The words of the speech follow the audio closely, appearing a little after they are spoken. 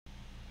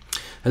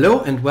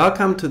Hello and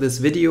welcome to this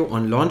video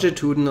on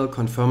longitudinal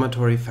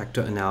confirmatory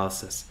factor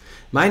analysis.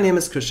 My name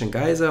is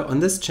Geiser.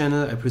 On this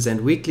channel I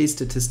present weekly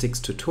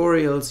statistics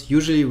tutorials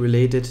usually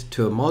related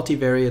to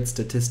multivariate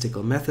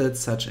statistical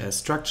methods such as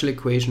structural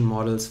equation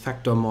models,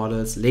 factor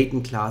models,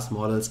 latent class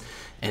models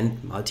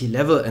and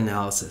multi-level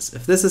analysis.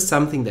 If this is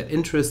something that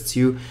interests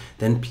you,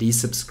 then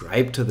please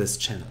subscribe to this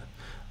channel.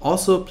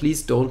 Also,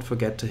 please don't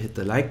forget to hit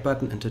the like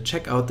button and to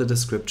check out the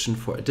description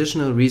for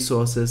additional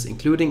resources,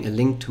 including a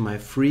link to my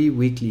free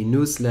weekly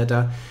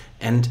newsletter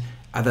and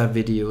other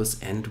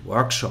videos and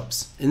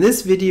workshops. In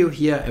this video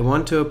here, I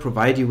want to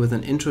provide you with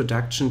an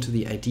introduction to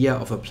the idea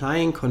of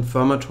applying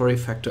confirmatory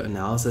factor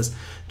analysis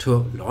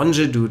to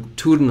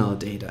longitudinal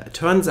data. It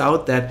turns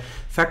out that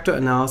factor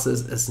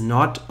analysis is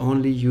not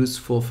only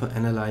useful for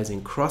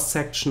analyzing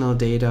cross-sectional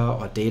data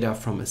or data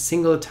from a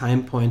single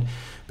time point,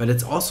 but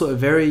it's also a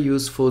very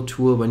useful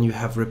tool when you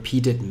have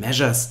repeated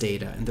measures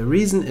data. And the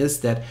reason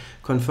is that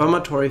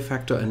confirmatory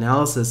factor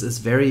analysis is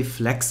very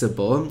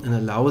flexible and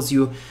allows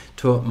you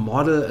to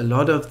model a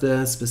lot of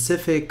the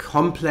specific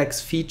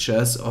complex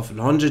features of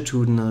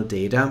longitudinal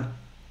data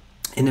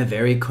in a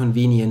very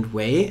convenient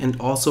way. And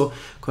also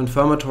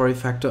confirmatory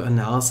factor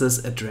analysis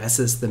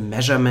addresses the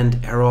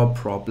measurement error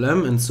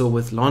problem. And so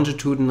with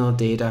longitudinal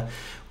data,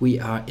 we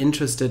are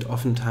interested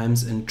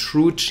oftentimes in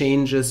true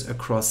changes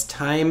across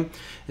time.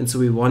 And so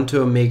we want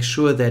to make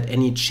sure that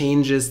any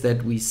changes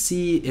that we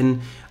see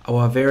in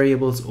our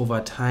variables over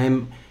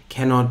time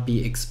cannot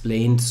be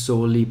explained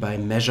solely by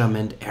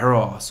measurement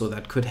error. So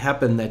that could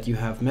happen that you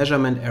have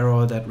measurement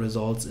error that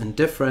results in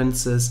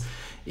differences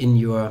in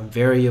your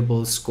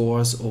variable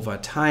scores over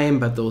time,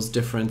 but those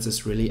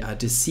differences really are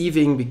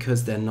deceiving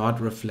because they're not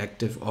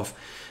reflective of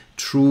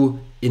true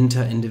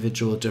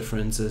inter-individual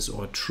differences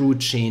or true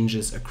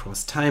changes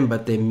across time,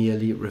 but they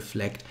merely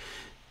reflect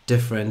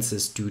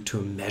differences due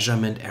to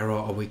measurement error,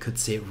 or we could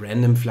say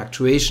random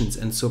fluctuations.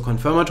 And so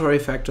confirmatory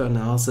factor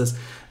analysis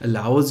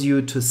allows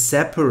you to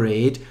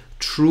separate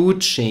true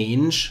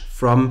change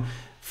from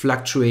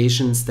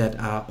fluctuations that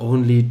are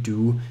only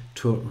due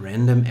to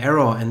random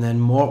error. And then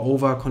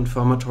moreover,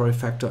 confirmatory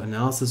factor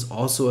analysis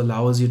also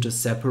allows you to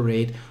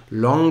separate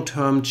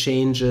long-term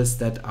changes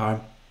that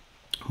are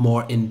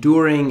more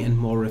enduring and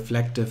more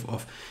reflective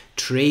of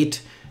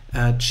trait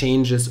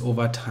changes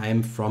over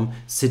time from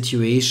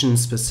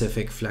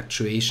situation-specific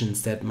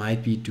fluctuations that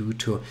might be due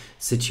to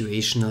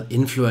situational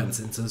influence.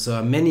 And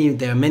so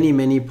there are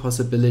many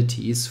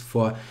possibilities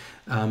for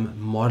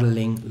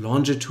modeling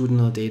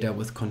longitudinal data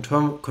with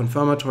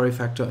confirmatory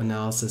factor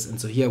analysis. And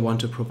so here I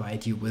want to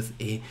provide you with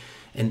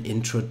an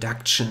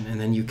introduction,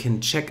 and then you can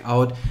check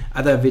out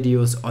other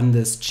videos on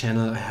this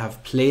channel. I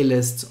have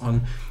playlists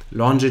on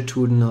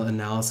longitudinal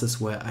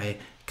analysis where I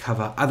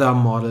cover other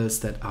models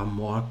that are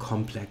more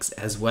complex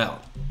as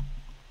well.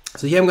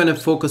 So here I'm going to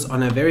focus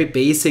on a very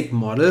basic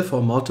model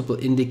for multiple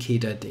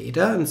indicator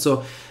data. And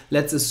so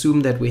let's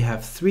assume that we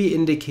have three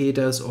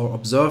indicators or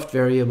observed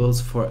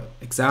variables, for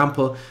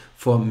example,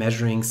 for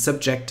measuring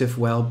subjective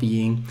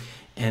well-being.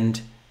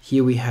 And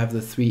here we have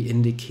the three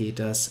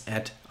indicators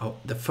at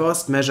the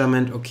first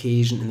measurement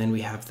occasion, and then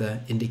we have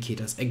the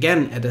indicators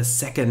again at a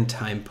second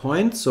time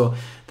point. So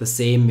the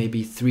same,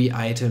 maybe three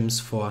items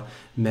for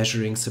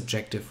measuring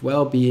subjective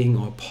well-being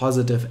or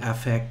positive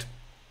affect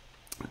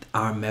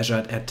are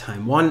measured at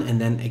time 1 and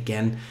then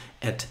again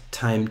at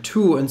time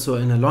 2. And so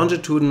in a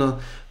longitudinal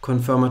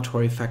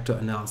confirmatory factor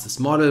analysis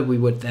model, we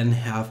would then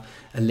have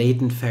a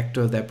latent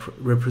factor that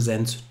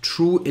represents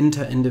true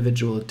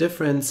inter-individual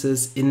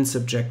differences in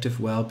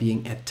subjective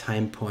well-being at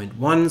time point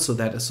 1. So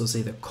that is, so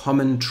say, the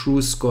common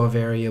true score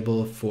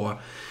variable for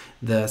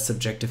the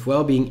subjective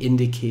well-being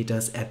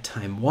indicators at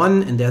time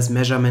 1. And there's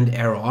measurement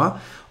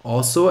error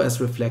also as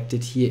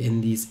reflected here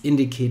in these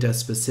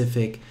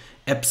indicator-specific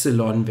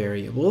epsilon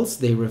variables.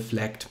 They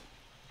reflect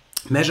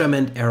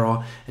measurement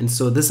error, and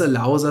so this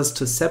allows us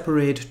to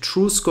separate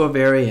true score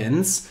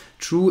variance,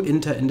 true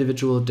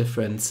inter-individual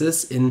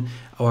differences in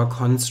our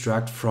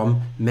construct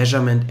from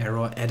measurement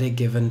error at a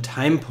given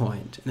time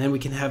point. And then we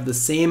can have the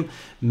same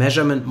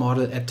measurement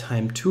model at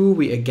time 2.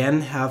 We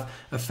again have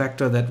a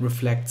factor that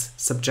reflects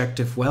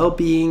subjective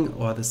well-being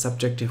or the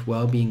subjective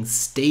well-being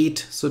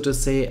state, so to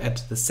say,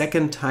 at the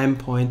second time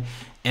point,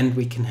 and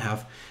we can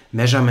have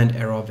measurement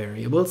error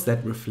variables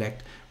that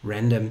reflect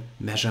random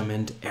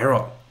measurement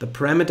error. The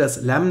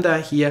parameters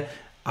lambda here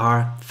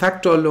are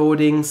factor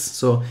loadings,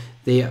 so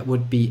they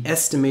would be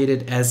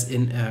estimated as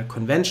in a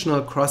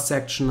conventional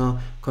cross-sectional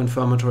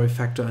confirmatory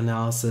factor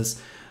analysis.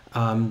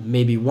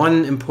 Maybe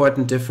one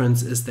important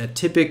difference is that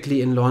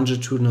typically in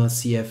longitudinal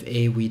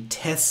CFA we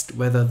test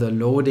whether the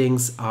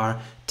loadings are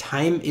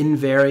time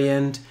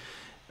invariant,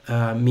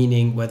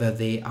 meaning whether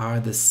they are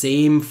the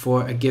same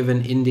for a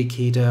given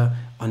indicator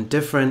on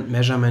different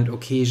measurement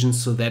occasions,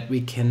 so that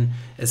we can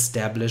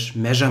establish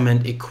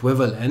measurement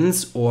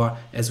equivalence, or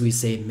as we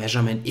say,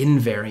 measurement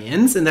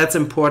invariance. And that's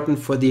important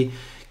for the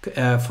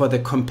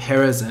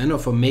comparison, or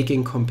for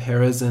making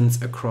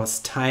comparisons across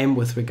time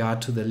with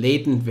regard to the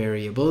latent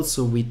variables.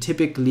 So we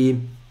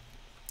typically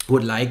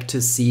would like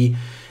to see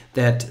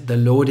that the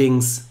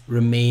loadings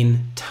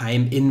remain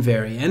time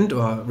invariant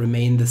or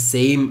remain the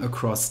same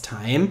across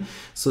time,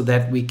 so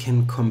that we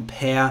can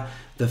compare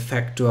the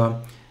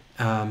factor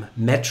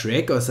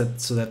metric, or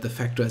so that the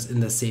factor is in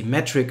the same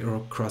metric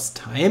across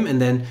time.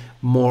 And then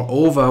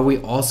moreover, we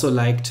also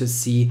like to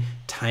see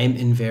time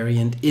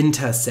invariant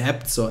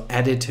intercepts or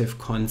additive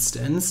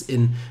constants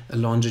in a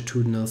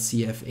longitudinal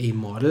CFA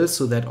model,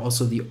 so that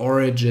also the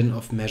origin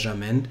of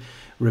measurement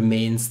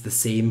remains the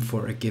same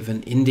for a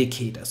given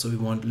indicator. So we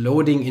want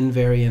loading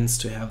invariance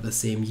to have the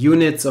same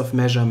units of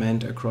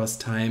measurement across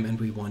time, and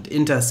we want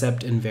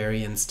intercept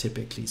invariance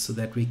typically, so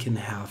that we can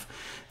have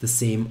the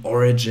same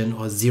origin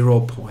or 0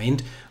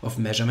 point of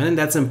measurement. And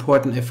that's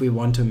important if we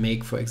want to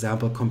make, for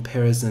example,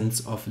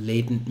 comparisons of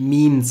latent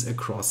means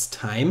across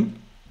time,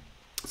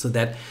 so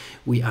that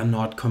we are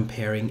not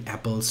comparing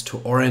apples to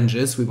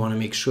oranges. We want to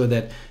make sure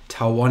that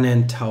tau 1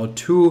 and tau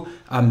 2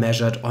 are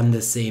measured on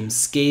the same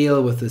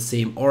scale with the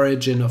same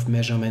origin of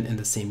measurement and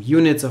the same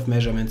units of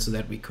measurement, so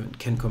that we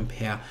can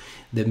compare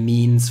the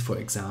means, for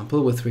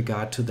example, with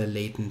regard to the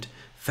latent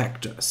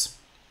factors.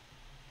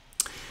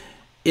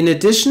 In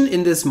addition,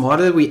 in this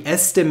model, we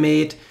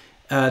estimate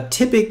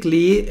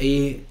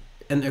typically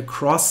an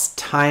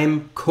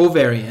across-time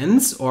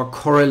covariance or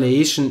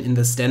correlation in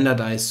the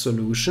standardized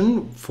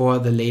solution for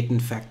the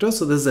latent factor.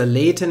 So this is a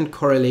latent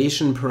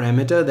correlation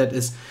parameter that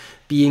is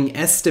being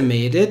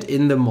estimated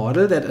in the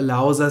model that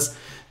allows us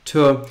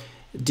to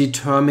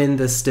determine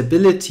the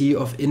stability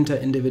of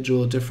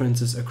inter-individual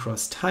differences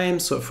across time.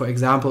 So for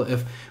example,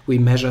 if we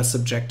measure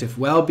subjective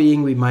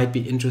well-being, we might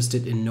be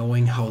interested in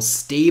knowing how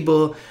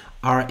stable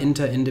are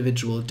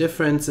inter-individual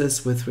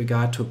differences with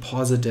regard to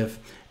positive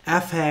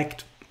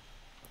affect.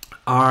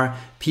 Are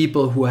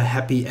people who are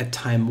happy at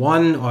time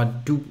 1, or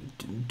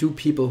do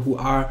people who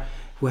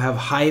have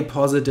high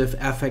positive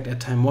affect at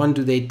time 1,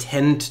 do they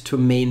tend to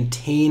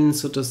maintain,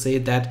 so to say,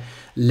 that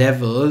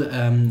level?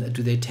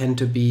 Do they tend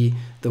to be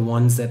the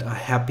ones that are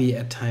happy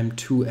at time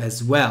 2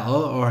 as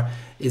well? Or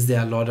is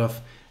there a lot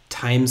of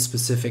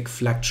time-specific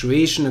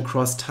fluctuation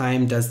across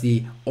time? Does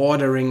the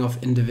ordering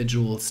of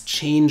individuals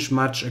change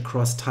much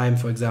across time,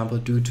 for example,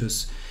 due to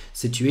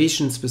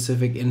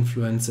situation-specific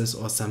influences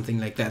or something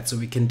like that? So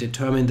we can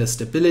determine the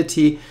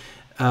stability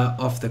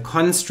of the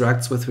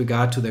constructs with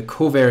regard to the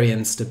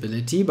covariance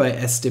stability by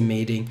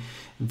estimating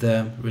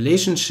the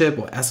relationship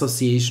or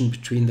association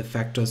between the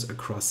factors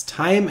across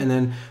time. And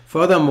then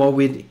furthermore,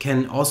 we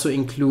can also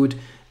include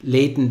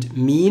latent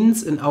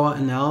means in our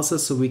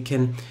analysis, so we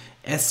can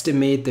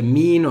estimate the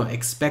mean or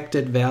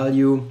expected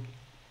value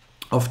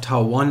of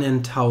tau 1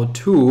 and tau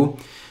 2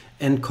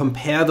 and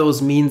compare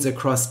those means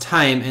across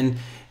time. And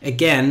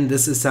again,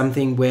 this is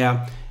something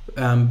where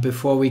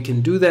before we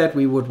can do that,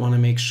 we would want to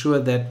make sure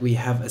that we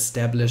have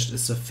established a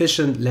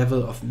sufficient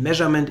level of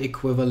measurement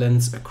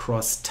equivalence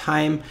across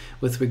time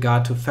with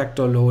regard to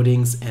factor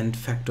loadings and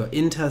factor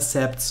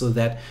intercepts, so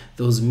that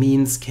those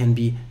means can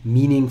be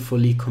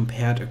meaningfully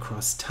compared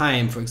across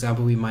time. For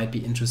example, we might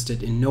be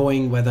interested in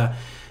knowing whether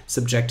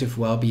subjective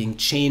well-being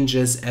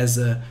changes as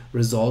a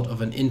result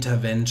of an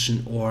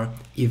intervention or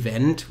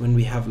event when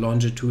we have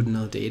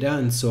longitudinal data.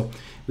 And so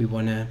we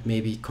want to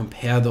maybe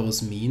compare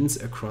those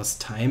means across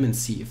time and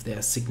see if they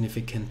are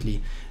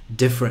significantly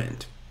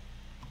different.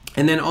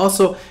 And then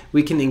also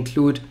we can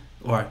include,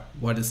 or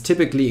what is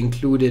typically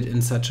included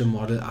in such a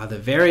model, are the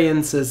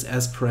variances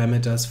as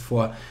parameters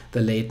for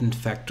the latent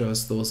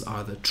factors. Those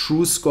are the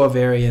true score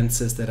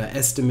variances that are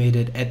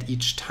estimated at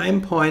each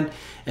time point.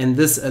 And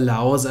this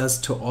allows us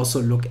to also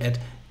look at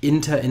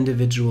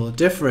inter-individual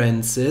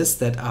differences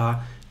that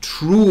are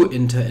true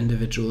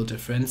inter-individual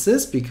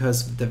differences,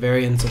 because the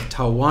variance of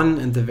tau 1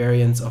 and the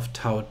variance of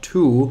tau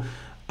 2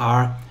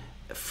 are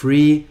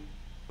free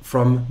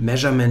from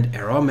measurement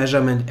error.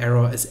 Measurement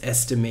error is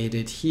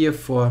estimated here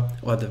for,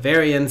 or the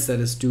variance that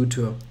is due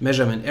to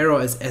measurement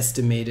error is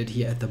estimated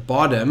here at the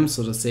bottom,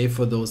 so to say,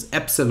 for those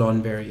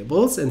epsilon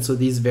variables. And so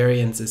these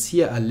variances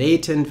here are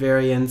latent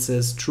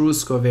variances, true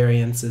score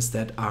variances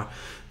that are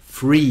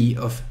free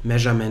of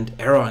measurement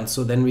error. And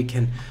so then we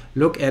can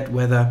look at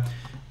whether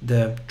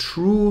the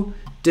true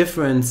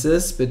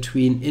differences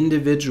between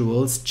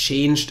individuals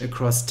changed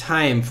across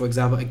time. For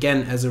example,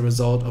 again, as a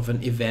result of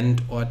an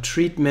event or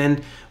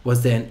treatment,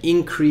 was there an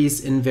increase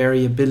in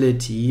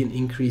variability, an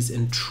increase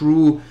in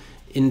true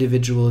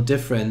individual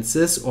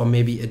differences, or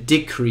maybe a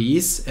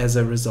decrease as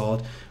a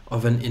result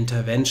of an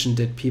intervention?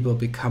 Did people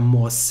become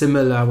more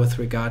similar with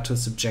regard to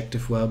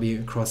subjective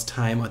well-being across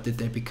time, or did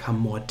they become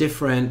more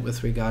different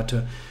with regard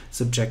to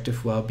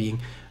subjective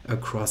well-being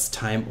across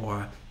time,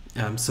 or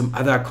some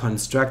other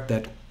construct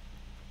that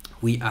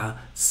we are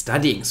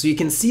studying? So you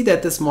can see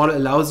that this model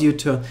allows you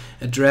to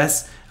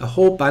address a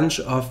whole bunch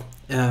of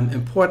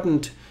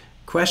important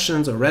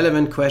questions or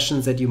relevant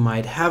questions that you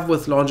might have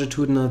with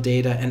longitudinal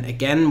data. And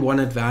again, one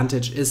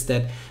advantage is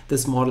that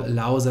this model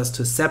allows us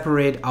to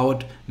separate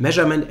out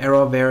measurement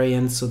error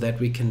variance, so that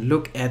we can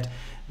look at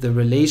the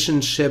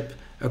relationship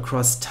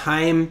across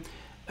time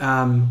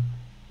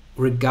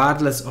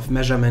regardless of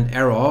measurement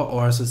error,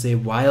 or so say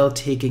while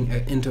taking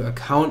into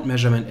account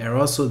measurement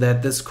error, so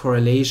that this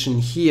correlation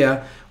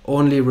here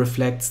only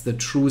reflects the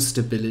true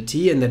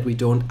stability and that we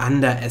don't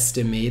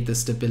underestimate the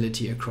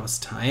stability across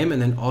time.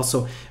 And then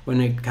also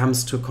when it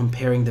comes to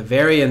comparing the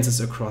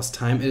variances across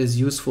time, it is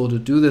useful to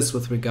do this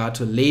with regard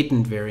to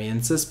latent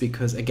variances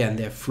because again,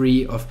 they're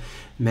free of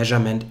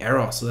measurement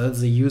error. So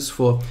that's a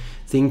useful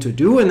thing to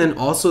do. And then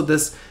also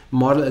this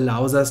model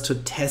allows us to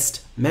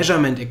test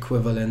measurement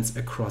equivalence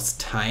across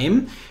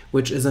time,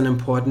 which is an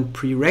important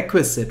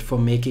prerequisite for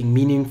making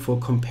meaningful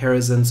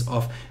comparisons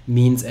of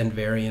means and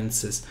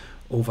variances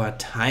over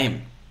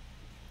time.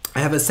 I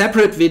have a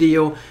separate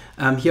video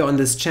here on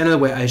this channel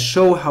where I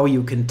show how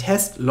you can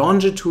test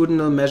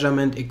longitudinal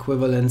measurement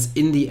equivalence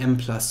in the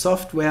Mplus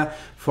software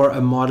for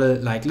a model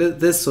like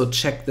this, so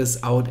check this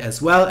out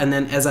as well. And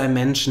then, as I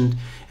mentioned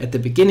at the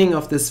beginning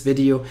of this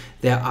video,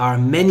 there are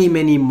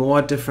many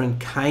more different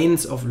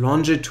kinds of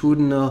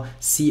longitudinal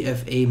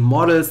CFA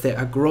models. There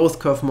are growth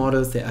curve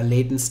models, there are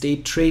latent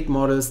state trait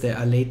models, there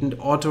are latent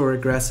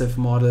autoregressive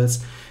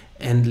models,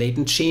 and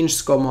latent change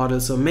score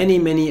models, so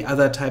many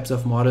other types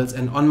of models.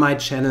 And on my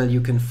channel you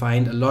can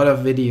find a lot of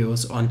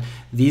videos on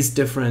these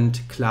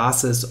different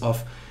classes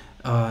of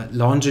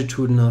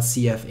longitudinal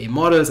CFA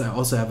models. I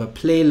also have a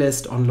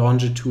playlist on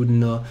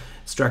longitudinal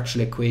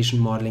structural equation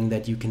modeling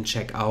that you can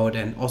check out.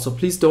 And also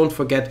please don't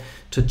forget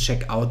to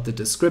check out the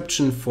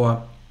description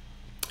for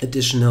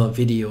additional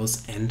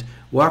videos and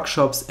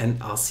workshops,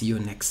 and I'll see you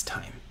next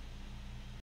time.